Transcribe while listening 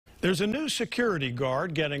There's a new security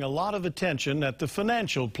guard getting a lot of attention at the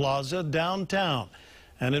Financial Plaza downtown.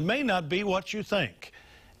 And it may not be what you think.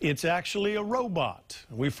 It's actually a robot.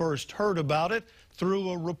 We first heard about it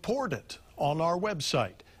through a report on our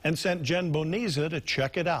website and sent Jen Boniza to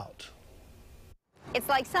check it out. It's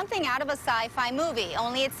like something out of a sci-fi movie,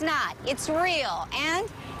 only it's not. It's real. And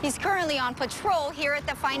he's currently on patrol here at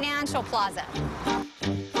the Financial Plaza.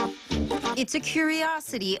 It's a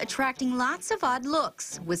curiosity attracting lots of odd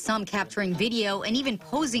looks, with some capturing video and even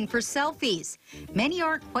posing for selfies. Many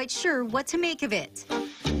aren't quite sure what to make of it.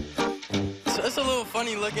 So it's a little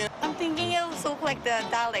funny looking. I'm thinking it will look like the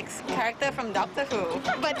Daleks character from Doctor Who,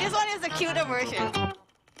 but this one is a cuter version.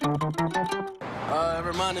 It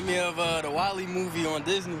reminded me of the Wall-E movie on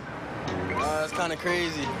Disney. It's kind of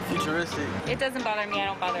crazy, futuristic. It doesn't bother me, I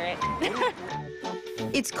don't bother it.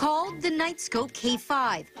 It's called the Nightscope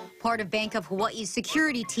K5, part of Bank of Hawaii's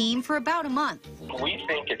security team for about a month. We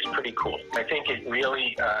think it's pretty cool. I think it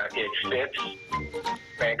really it fits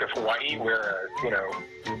Bank of Hawaii. We're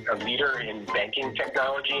a leader in banking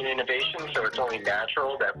technology and innovation, so it's only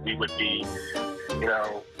natural that we would be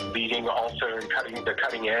leading also in the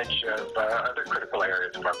cutting edge of other critical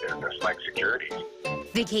areas of our business, like security.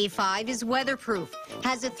 The K5 is weatherproof,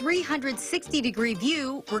 has a 360-degree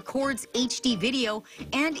view, records HD video,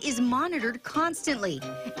 and is monitored constantly.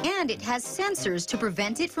 And it has sensors to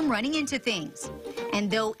prevent it from running into things.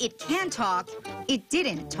 And though it can talk, it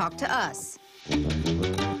didn't talk to us.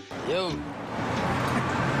 Yo.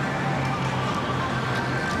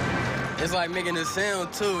 It's like making a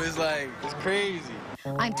sound, too. It's crazy.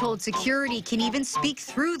 I'm told security can even speak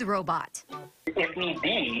through the robot. If need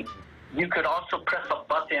be, you could also press a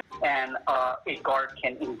button and a guard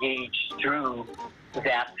can engage through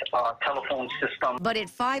that telephone system. But at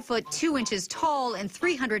 5 foot 2 inches tall and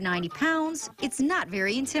 390 pounds, it's not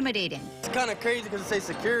very intimidating. It's kind of crazy because it says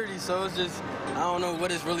security, so it's just, I don't know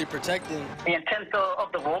what it's really protecting. The intent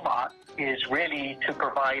of the robot is really to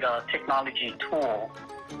provide a technology tool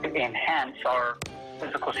to enhance our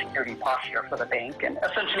physical security posture for the bank and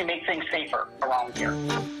essentially make things safer around here.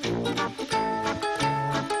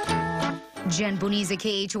 Jen Boniza,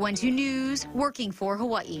 KH12 News, working for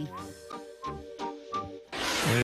Hawaii.